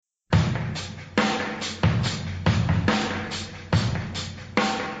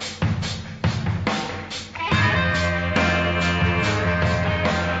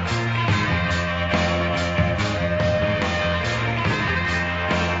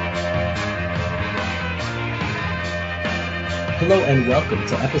Hello and welcome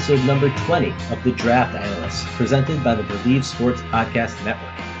to episode number 20 of The Draft Analyst, presented by the Believe Sports Podcast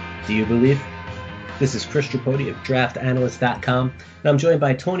Network. Do you believe? This is Chris Tripodi of DraftAnalyst.com, and I'm joined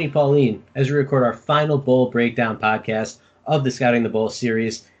by Tony Pauline as we record our final bowl breakdown podcast of the Scouting the Bowl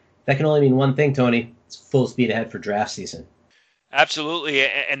series. That can only mean one thing, Tony. It's full speed ahead for draft season. Absolutely,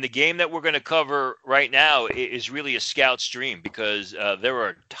 and the game that we're going to cover right now is really a scout's dream because there are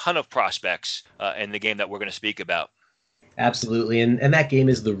a ton of prospects in the game that we're going to speak about. Absolutely, and that game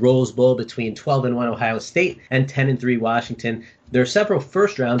is the Rose Bowl between 12-1 Ohio State and 10-3 Washington. There are several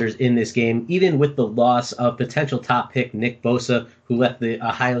first-rounders in this game, even with the loss of potential top pick Nick Bosa, who left the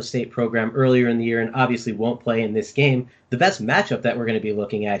Ohio State program earlier in the year and obviously won't play in this game. The best matchup that we're going to be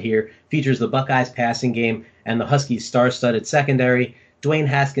looking at here features the Buckeyes passing game and the Huskies' star-studded secondary. Dwayne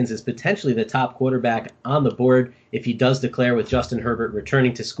Haskins is potentially the top quarterback on the board if he does declare with Justin Herbert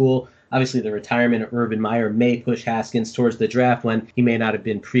returning to school. Obviously, the retirement of Urban Meyer may push Haskins towards the draft when he may not have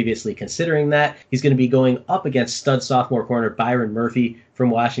been previously considering that. He's going to be going up against stud sophomore corner Byron Murphy from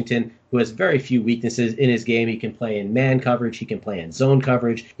Washington, who has very few weaknesses in his game. He can play in man coverage. He can play in zone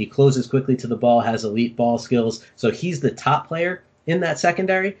coverage. He closes quickly to the ball, has elite ball skills. So he's the top player in that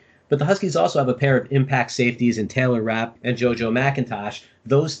secondary. But the Huskies also have a pair of impact safeties in Taylor Rapp and JoJo McIntosh.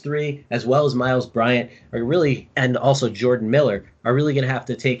 Those three, as well as Miles Bryant, are really, and also Jordan Miller, are really going to have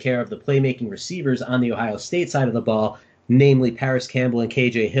to take care of the playmaking receivers on the Ohio State side of the ball, namely Paris Campbell and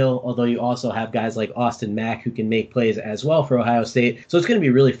KJ Hill, although you also have guys like Austin Mack who can make plays as well for Ohio State. So it's going to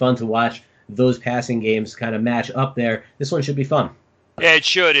be really fun to watch those passing games kind of match up there. This one should be fun. Yeah, it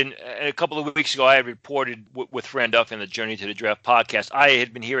should. And a couple of weeks ago, I had reported with Fran Duff in the Journey to the Draft podcast, I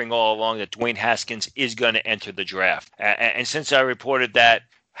had been hearing all along that Dwayne Haskins is going to enter the draft. And since I reported that,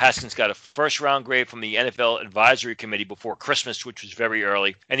 Haskins got a first-round grade from the NFL Advisory Committee before Christmas, which was very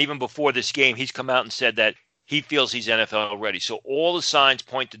early. And even before this game, he's come out and said that he feels he's NFL ready. So all the signs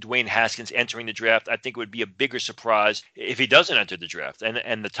point to Dwayne Haskins entering the draft. I think it would be a bigger surprise if he doesn't enter the draft.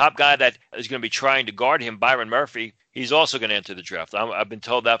 And the top guy that is going to be trying to guard him, Byron Murphy, he's also going to enter the draft. I've been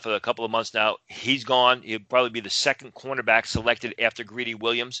told that for a couple of months now. He's gone. He'll probably be the second cornerback selected after Greedy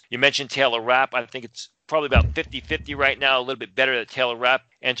Williams. You mentioned Taylor Rapp. I think it's probably about 50-50 right now, a little bit better that Taylor Rapp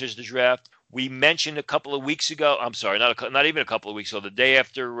enters the draft. We mentioned a couple of weeks ago, I'm sorry, not even a couple of weeks ago, the day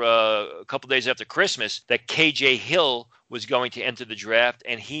after, a couple of days after Christmas, that KJ Hill was going to enter the draft,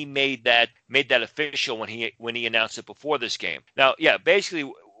 and he made that official when he announced it before this game. Now, yeah, basically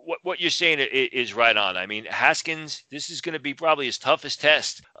what you're saying is right on. I mean, Haskins, this is going to be probably his toughest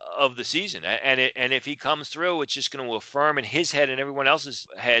test of the season. And if he comes through, it's just going to affirm in his head and everyone else's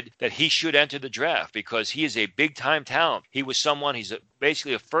head that he should enter the draft because he is a big-time talent. He's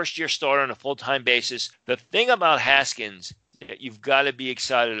basically a first-year starter on a full-time basis. The thing about Haskins that you've got to be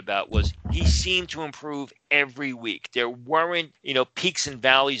excited about was he seemed to improve every week. There weren't, peaks and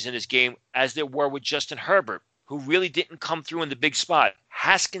valleys in his game as there were with Justin Herbert, who really didn't come through in the big spot.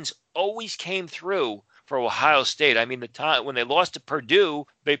 Haskins always came through for Ohio State. I mean, the time when they lost to Purdue,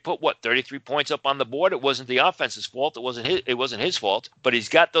 they put 33 points up on the board. It wasn't the offense's fault. It wasn't his fault. But he's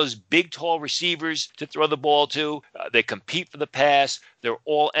got those big, tall receivers to throw the ball to. They compete for the pass. They're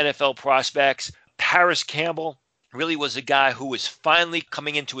all NFL prospects. Paris Campbell really was a guy who was finally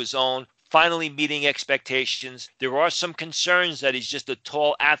coming into his own, finally meeting expectations. There are some concerns that he's just a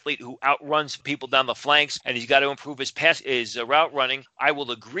tall athlete who outruns people down the flanks, and he's got to improve his route running. I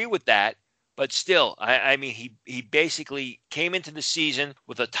will agree with that. But still, I mean, he basically came into the season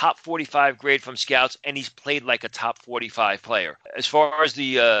with a top 45 grade from scouts, and he's played like a top 45 player. As far as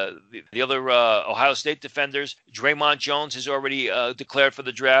the other Ohio State defenders, Draymond Jones has already declared for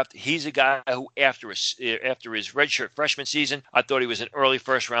the draft. He's a guy who, after his redshirt freshman season, I thought he was an early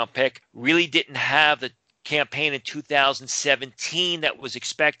first-round pick. Really didn't have the campaign in 2017 that was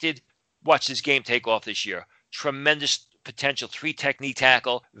expected. Watch this game take off this year. Tremendous potential 3-technique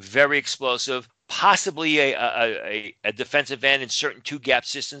tackle, very explosive, possibly a defensive end in certain 2-gap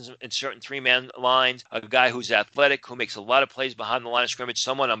systems, in certain 3-man lines, a guy who's athletic, who makes a lot of plays behind the line of scrimmage,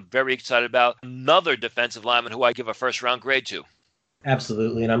 someone I'm very excited about, another defensive lineman who I give a first-round grade to.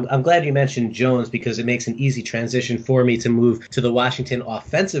 Absolutely, and I'm glad you mentioned Jones because it makes an easy transition for me to move to the Washington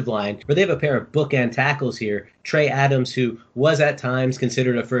offensive line, where they have a pair of bookend tackles here. Trey Adams, who was at times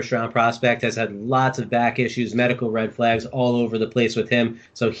considered a first-round prospect, has had lots of back issues, medical red flags all over the place with him,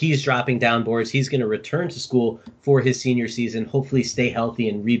 so he's dropping down boards. He's going to return to school for his senior season, hopefully stay healthy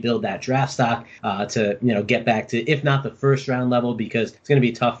and rebuild that draft stock to get back to, if not the first-round level, because it's going to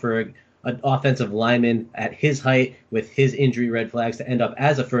be tough for an offensive lineman at his height with his injury red flags to end up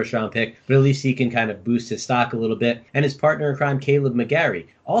as a first-round pick, but at least he can kind of boost his stock a little bit. And his partner in crime, Caleb McGarry,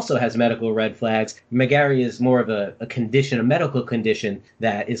 also has medical red flags. McGarry is more of a medical condition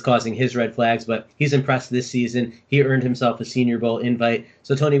that is causing his red flags, but he's impressed this season. He earned himself a Senior Bowl invite.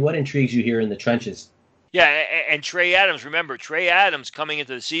 So, Tony, what intrigues you here in the trenches? Yeah, and Trey Adams, remember, Trey Adams coming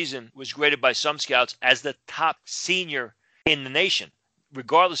into the season was graded by some scouts as the top senior in the nation,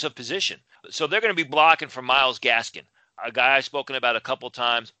 regardless of position. So they're going to be blocking for Myles Gaskin, a guy I've spoken about a couple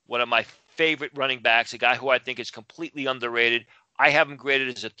times, one of my favorite running backs, a guy who I think is completely underrated. I have him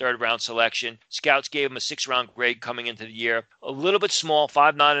graded as a third-round selection. Scouts gave him a sixth-round grade coming into the year. A little bit small,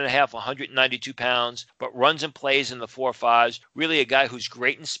 5'9.5", 192 pounds, but runs and plays in the 4.5s. Really a guy who's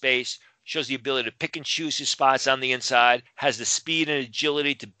great in space, shows the ability to pick and choose his spots on the inside, has the speed and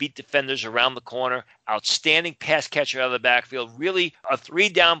agility to beat defenders around the corner, outstanding pass catcher out of the backfield, really a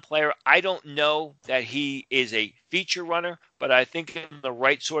three-down player. I don't know that he is a feature runner, but I think in the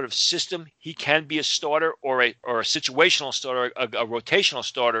right sort of system, he can be a starter or a situational starter, a rotational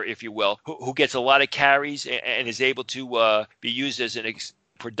starter, if you will, who gets a lot of carries and is able to be used as an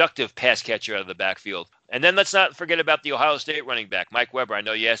productive pass catcher out of the backfield. And then let's not forget about the Ohio State running back, Mike Weber. I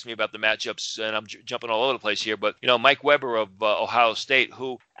know you asked me about the matchups, and I'm jumping all over the place here, but, Mike Weber of Ohio State,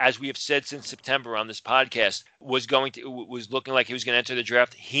 who, as we have said since September on this podcast, was looking like he was going to enter the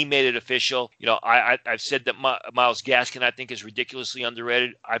draft. He made it official. I've said that Myles Gaskin, I think, is ridiculously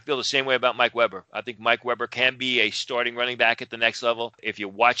underrated. I feel the same way about Mike Weber. I think Mike Weber can be a starting running back at the next level. If you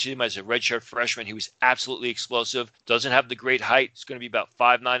watch him as a redshirt freshman, he was absolutely explosive. Doesn't have the great height. It's going to be about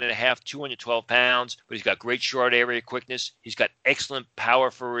 5'9.5", 212 pounds, but he's got great short area quickness. He's got excellent power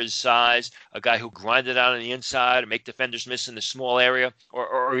for his size, a guy who grinded out on the inside and make defenders miss in the small area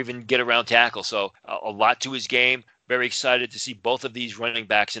or even get around tackle. So a lot to his game. Very excited to see both of these running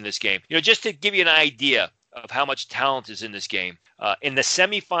backs in this game. Just to give you an idea of how much talent is in this game, in the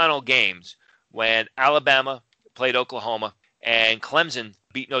semifinal games when Alabama played Oklahoma and Clemson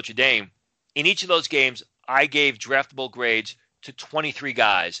beat Notre Dame, in each of those games, I gave draftable grades to 23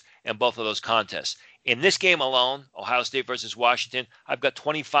 guys in both of those contests. In this game alone, Ohio State versus Washington, I've got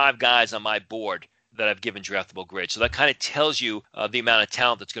 25 guys on my board that I've given draftable grades. So that kind of tells you the amount of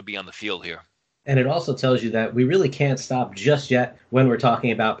talent that's going to be on the field here. And it also tells you that we really can't stop just yet when we're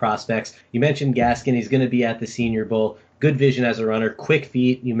talking about prospects. You mentioned Gaskin. He's going to be at the Senior Bowl. Good vision as a runner, quick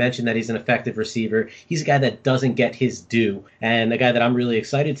feet. You mentioned that he's an effective receiver. He's a guy that doesn't get his due, and a guy that I'm really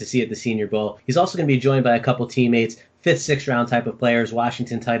excited to see at the Senior Bowl. He's also going to be joined by a couple teammates, fifth, sixth round type of players.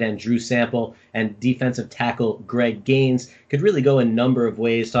 Washington tight end Drew Sample and defensive tackle Greg Gaines. Could really go a number of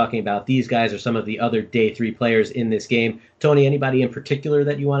ways talking about these guys or some of the other day three players in this game. Tony, anybody in particular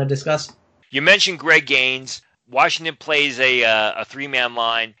that you want to discuss? You mentioned Greg Gaines. Washington plays a three-man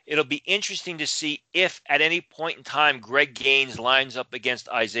line. It'll be interesting to see if at any point in time Greg Gaines lines up against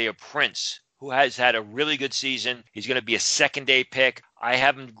Isaiah Prince, who has had a really good season. He's going to be a second-day pick. I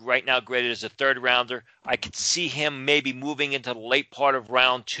have him right now graded as a third-rounder. I could see him maybe moving into the late part of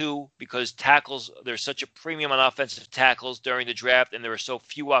round 2 because tackles, there's such a premium on offensive tackles during the draft, and there are so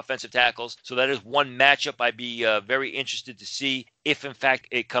few offensive tackles. So that is one matchup I'd be very interested to see if, in fact,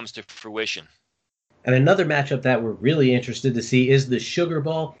 it comes to fruition. And another matchup that we're really interested to see is the Sugar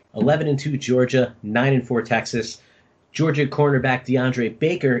Bowl. 11-2 Georgia, 9-4 Texas. Georgia cornerback DeAndre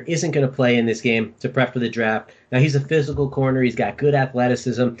Baker isn't going to play in this game to prep for the draft. Now, he's a physical corner. He's got good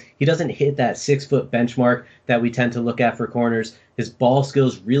athleticism. He doesn't hit that 6-foot benchmark that we tend to look at for corners. His ball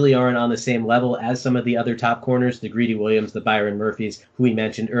skills really aren't on the same level as some of the other top corners, the Greedy Williams, the Byron Murphys, who we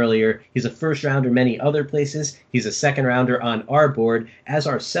mentioned earlier. He's a first-rounder many other places. He's a second-rounder on our board, as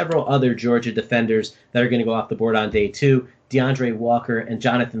are several other Georgia defenders that are going to go off the board on day 2. DeAndre Walker and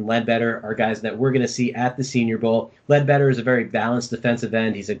Jonathan Ledbetter are guys that we're going to see at the Senior Bowl. Ledbetter is a very balanced defensive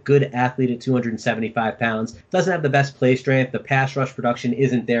end. He's a good athlete at 275 pounds. Doesn't have the best play strength. The pass rush production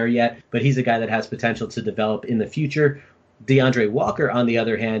isn't there yet, but he's a guy that has potential to develop in the future. DeAndre Walker, on the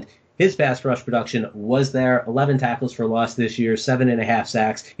other hand, his pass rush production was there. 11 tackles for loss this year, 7.5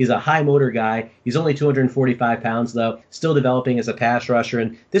 sacks. He's a high motor guy. He's only 245 pounds, though, still developing as a pass rusher.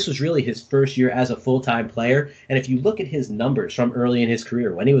 And this was really his first year as a full-time player. And if you look at his numbers from early in his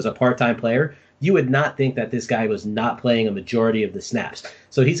career, when he was a part-time player, you would not think that this guy was not playing a majority of the snaps.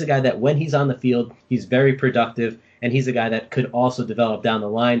 So he's a guy that when he's on the field, he's very productive, and he's a guy that could also develop down the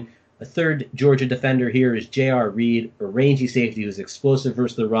line. A third Georgia defender here is J.R. Reed, a rangy safety who's explosive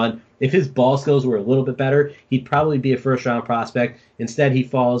versus the run. If his ball skills were a little bit better, he'd probably be a first-round prospect. Instead, he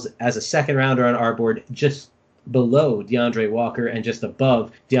falls as a second-rounder on our board, just below DeAndre Walker and just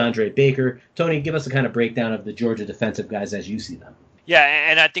above DeAndre Baker. Tony, give us a kind of breakdown of the Georgia defensive guys as you see them. Yeah,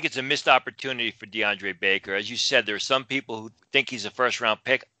 and I think it's a missed opportunity for DeAndre Baker. As you said, there are some people who think he's a first-round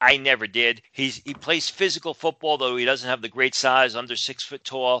pick. I never did. He plays physical football, though he doesn't have the great size, under 6 foot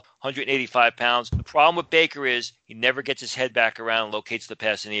tall, 185 pounds. The problem with Baker is he never gets his head back around and locates the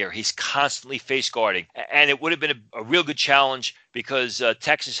pass in the air. He's constantly face guarding, and it would have been a real good challenge because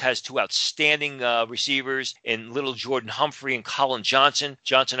Texas has two outstanding receivers in little Jordan Humphrey and Colin Johnson.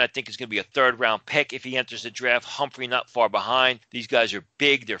 Johnson, I think, is going to be a third-round pick if he enters the draft. Humphrey not far behind. These guys are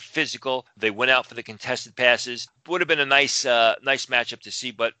big. They're physical. They went out for the contested passes. Would have been a nice matchup to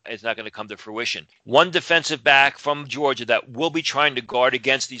see, but it's not going to come to fruition. One defensive back from Georgia that will be trying to guard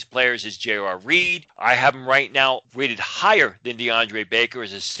against these players is J.R. Reed. I have him right now rated higher than DeAndre Baker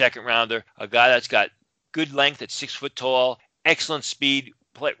as a second rounder, a guy that's got good length at 6 foot tall, excellent speed,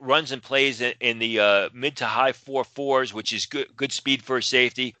 runs and plays in the mid to high 4.4s, which is good speed for a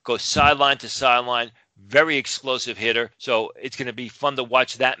safety, goes sideline to sideline. Very explosive hitter. So it's going to be fun to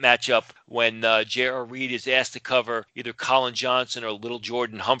watch that matchup when J.R. Reed is asked to cover either Colin Johnson or little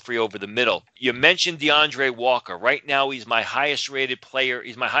Jordan Humphrey over the middle. You mentioned DeAndre Walker. Right now, he's my highest rated player.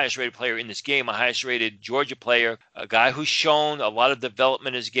 He's my highest rated player in this game, my highest rated Georgia player, a guy who's shown a lot of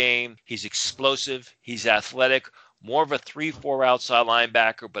development in his game. He's explosive. He's athletic. More of a 3-4 outside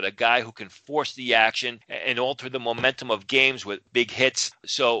linebacker, but a guy who can force the action and alter the momentum of games with big hits.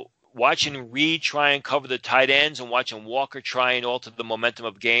 So watching Reed try and cover the tight ends and watching Walker try and alter the momentum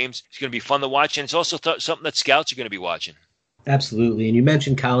of games, it's going to be fun to watch. And it's also something that scouts are going to be watching. Absolutely. And you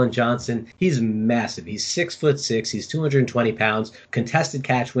mentioned Colin Johnson. He's massive. He's 6'6". He's 220 pounds. Contested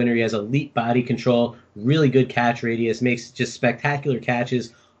catch winner. He has elite body control, really good catch radius, makes just spectacular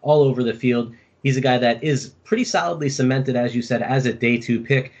catches all over the field. He's a guy that is pretty solidly cemented, as you said, as a day 2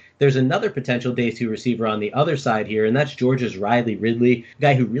 pick. There's another potential day 2 receiver on the other side here, and that's Georgia's Riley Ridley, a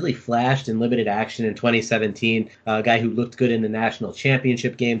guy who really flashed in limited action in 2017, a guy who looked good in the national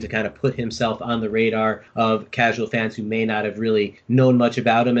championship game to kind of put himself on the radar of casual fans who may not have really known much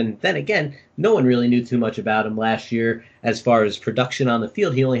about him. And then again, no one really knew too much about him last year as far as production on the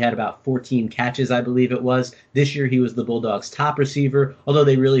field. He only had about 14 catches, I believe it was. This year he was the Bulldogs' top receiver, although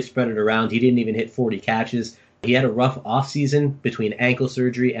they really spread it around. He didn't even hit 40 catches. He had a rough offseason between ankle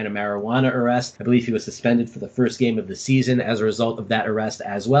surgery and a marijuana arrest. I believe he was suspended for the first game of the season as a result of that arrest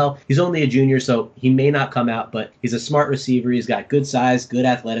as well. He's only a junior, so he may not come out, but he's a smart receiver. He's got good size, good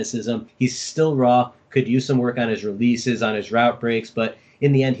athleticism. He's still raw, could use some work on his releases, on his route breaks, but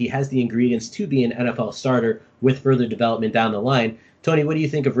in the end, he has the ingredients to be an NFL starter with further development down the line. Tony, what do you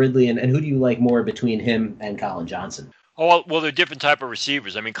think of Ridley, and who do you like more between him and Colin Johnson? Oh, well, they're different type of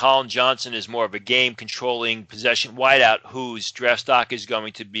receivers. I mean, Colin Johnson is more of a game-controlling possession wideout whose draft stock is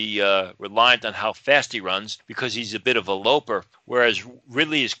going to be reliant on how fast he runs because he's a bit of a loper, whereas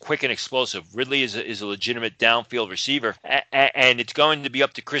Ridley is quick and explosive. Ridley is a legitimate downfield receiver, and it's going to be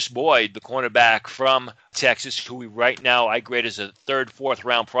up to Chris Boyd, the cornerback from Texas, who right now I grade as a 3rd, 4th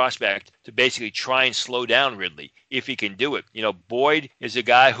round prospect, to basically try and slow down Ridley if he can do it. You know, Boyd is a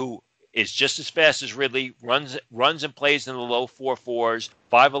guy who is just as fast as Ridley, runs and plays in the low 4.4s,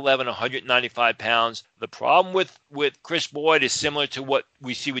 5'11", 195 pounds. The problem with Chris Boyd is similar to what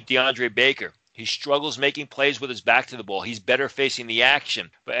we see with DeAndre Baker. He struggles making plays with his back to the ball. He's better facing the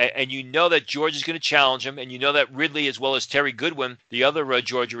action. And you know that Georgia's going to challenge him, and you know that Ridley, as well as Terry Goodwin, the other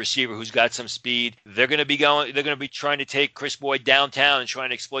Georgia receiver who's got some speed, they're going to be trying to take Chris Boyd downtown and trying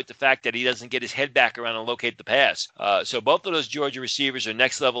to exploit the fact that he doesn't get his head back around and locate the pass. So both of those Georgia receivers are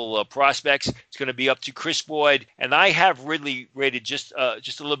next level prospects. It's going to be up to Chris Boyd, and I have Ridley rated just a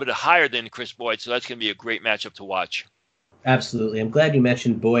little bit higher than Chris Boyd, so that's going to be a great matchup to watch. Absolutely. I'm glad you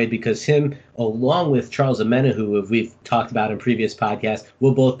mentioned Boyd because him, along with Charles Omenihu, who we've talked about in previous podcasts,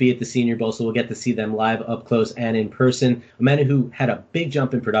 will both be at the Senior Bowl, so we'll get to see them live up close and in person. Omenihu had a big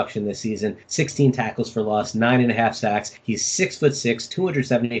jump in production this season, 16 tackles for loss, 9.5 sacks. He's 6'6",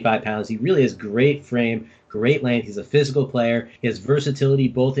 275 pounds. He really has great frame, great length. He's a physical player. He has versatility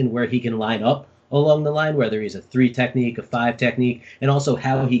both in where he can line up along the line, whether he's a 3 technique, a 5 technique, and also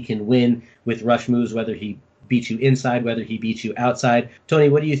how he can win with rush moves, whether he beats you inside, whether he beats you outside. Tony,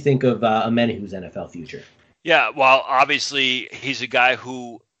 what do you think of Omenihu's NFL future? Yeah, well, obviously he's a guy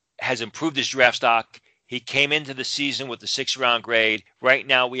who has improved his draft stock. He came into the season with the 6th round grade. Right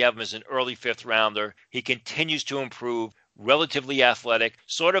now we have him as an early 5th rounder. He continues to improve, relatively athletic,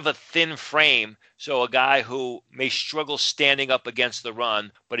 sort of a thin frame. So a guy who may struggle standing up against the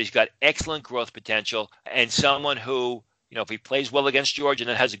run, but he's got excellent growth potential and someone who if he plays well against Georgia and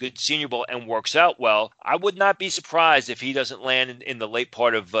then has a good Senior Bowl and works out well, I would not be surprised if he doesn't land in the late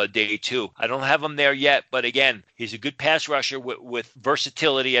part of day 2. I don't have him there yet, but again, he's a good pass rusher with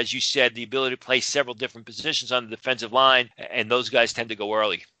versatility, as you said, the ability to play several different positions on the defensive line, and those guys tend to go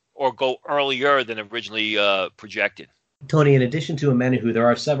early or go earlier than originally projected. Tony, in addition to Omenihu, there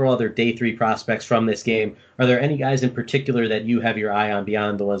are several other day 3 prospects from this game. Are there any guys in particular that you have your eye on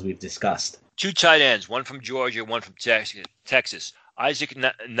beyond the ones we've discussed? 2 tight ends, one from Georgia, one from Texas. Isaac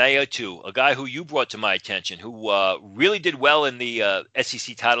Naiotu, a guy who you brought to my attention, who really did well in the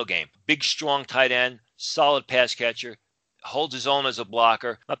SEC title game. Big, strong tight end, solid pass catcher, holds his own as a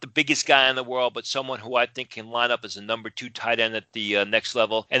blocker. Not the biggest guy in the world, but someone who I think can line up as a number 2 tight end at the next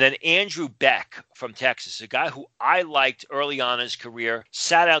level. And then Andrew Beck from Texas, a guy who I liked early on in his career,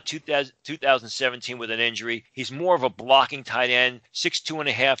 sat out 2017 with an injury. He's more of a blocking tight end,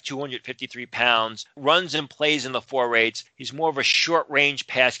 6'2.5", 253 pounds, runs and plays in the 4.8s. He's more of a short-range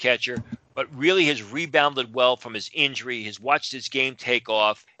pass catcher, but really has rebounded well from his injury, has watched his game take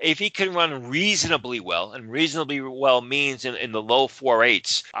off. If he can run reasonably well, and reasonably well means in the low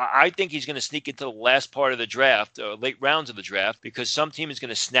 4.8s, I think he's going to sneak into the last part of the draft, late rounds of the draft, because some team is going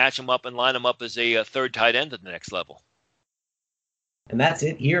to snatch him up and line him up as a third tight end at the next level. And that's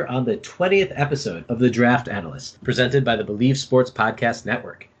it here on the 20th episode of The Draft Analyst, presented by the Believe Sports Podcast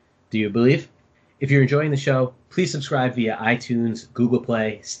Network. Do you believe? If you're enjoying the show, please subscribe via iTunes, Google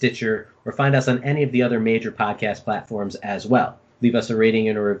Play, Stitcher, or find us on any of the other major podcast platforms as well. Leave us a rating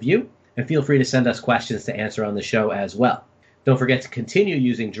and a review, and feel free to send us questions to answer on the show as well. Don't forget to continue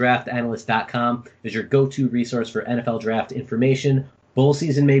using draftanalyst.com as your go-to resource for NFL draft information. Bowl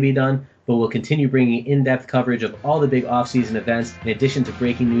season may be done, but we'll continue bringing in-depth coverage of all the big off-season events, in addition to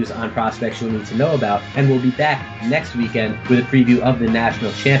breaking news on prospects you'll need to know about. And we'll be back next weekend with a preview of the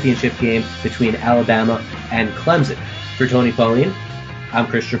national championship game between Alabama and Clemson. For Tony Pauline, I'm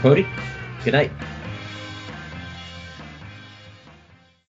Chris Tripodi. Good night.